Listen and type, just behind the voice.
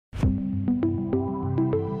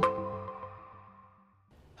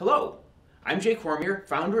Hello, I'm Jay Cormier,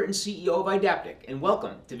 founder and CEO of Idaptic, and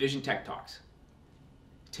welcome to Vision Tech Talks.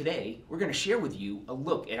 Today, we're going to share with you a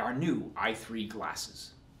look at our new EYE3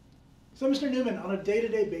 glasses. So Mr. Newman, on a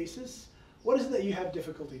day-to-day basis, what is it that you have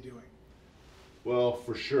difficulty doing? Well,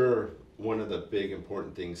 for sure, one of the big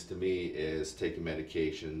important things to me is taking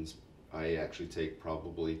medications. I actually take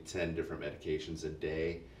probably 10 different medications a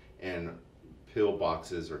day, and pill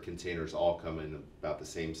boxes or containers all come in about the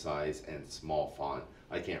same size and small font.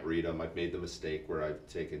 I can't read them. I've made the mistake where I've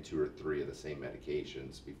taken 2 or 3 of the same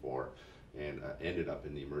medications before and ended up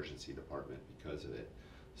in the emergency department because of it.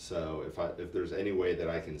 So if there's any way that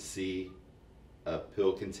I can see a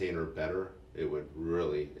pill container better, it would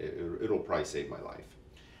really, it'll probably save my life.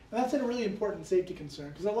 And that's a really important safety concern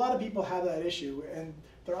because a lot of people have that issue and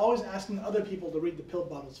they're always asking other people to read the pill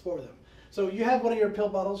bottles for them. So you have one of your pill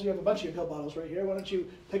bottles, you have a bunch of your pill bottles right here. Why don't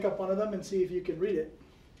you pick up one of them and see if you can read it.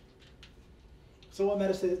 So what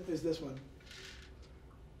medicine is this one?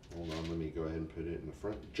 Hold on, let me go ahead and put it in the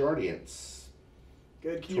front. Jardiance.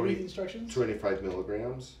 Good, can you read the instructions? 25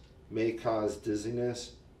 milligrams. May cause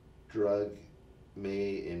dizziness. Drug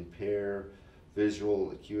may impair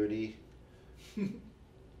visual acuity.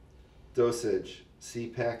 Dosage. See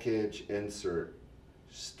package insert.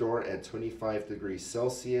 Store at 25 degrees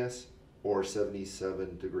Celsius or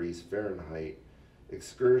 77 degrees Fahrenheit.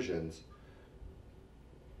 Excursions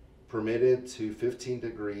permitted to 15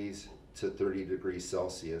 degrees to 30 degrees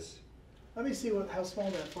Celsius. Let me see how small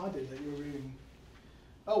that font is that you were reading.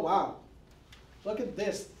 Oh wow, look at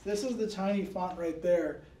this. This is the tiny font right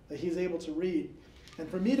there that he's able to read. And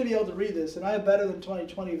for me to be able to read this, and I have better than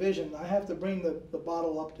 20/20 vision, I have to bring the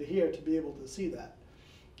bottle up to here to be able to see that.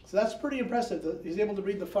 So that's pretty impressive that he's able to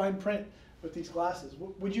read the fine print with these glasses.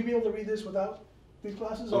 Would you be able to read this without these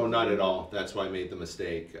glasses? Oh, not at all. That's why I made the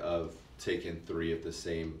mistake of taking 3 of the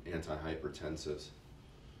same antihypertensives.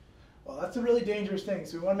 Well, that's a really dangerous thing.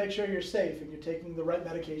 So we want to make sure you're safe and you're taking the right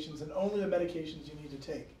medications and only the medications you need to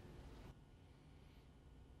take.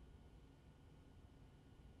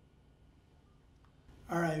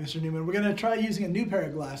 All right, Mr. Newman, we're going to try using a new pair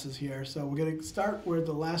of glasses here. So we're going to start where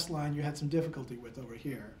the last line you had some difficulty with over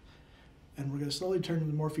here. And we're going to slowly turn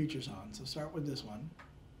the more features on. So start with this one.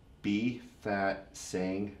 B, fat,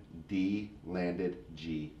 sang, D, landed,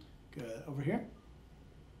 G. Good. Over here.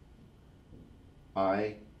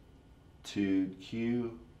 I, to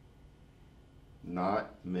Q,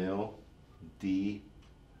 not, mill, D,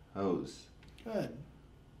 hose. Good.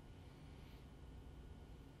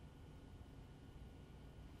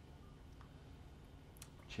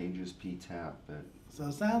 Changes P tap, but So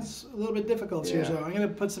it sounds a little bit difficult here. Yeah. So I'm going to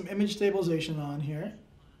put some image stabilization on here.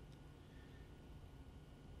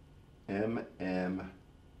 M, M,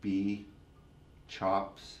 B,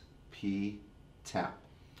 chops, P, tap.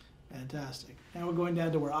 Fantastic. Now we're going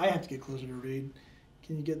down to where I have to get closer to read.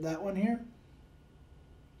 Can you get that one here?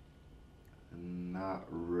 Not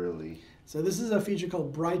really. So this is a feature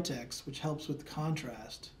called Brightex, which helps with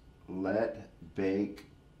contrast. Let, bake,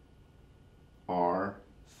 R,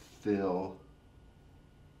 fill,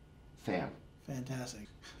 fan. Fantastic.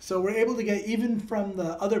 So we're able to get, even from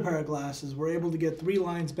the other pair of glasses, we're able to get 3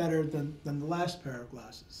 lines better than the last pair of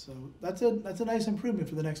glasses. So that's a nice improvement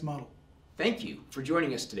for the next model. Thank you for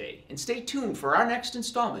joining us today, and stay tuned for our next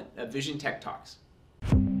installment of Vision Tech Talks.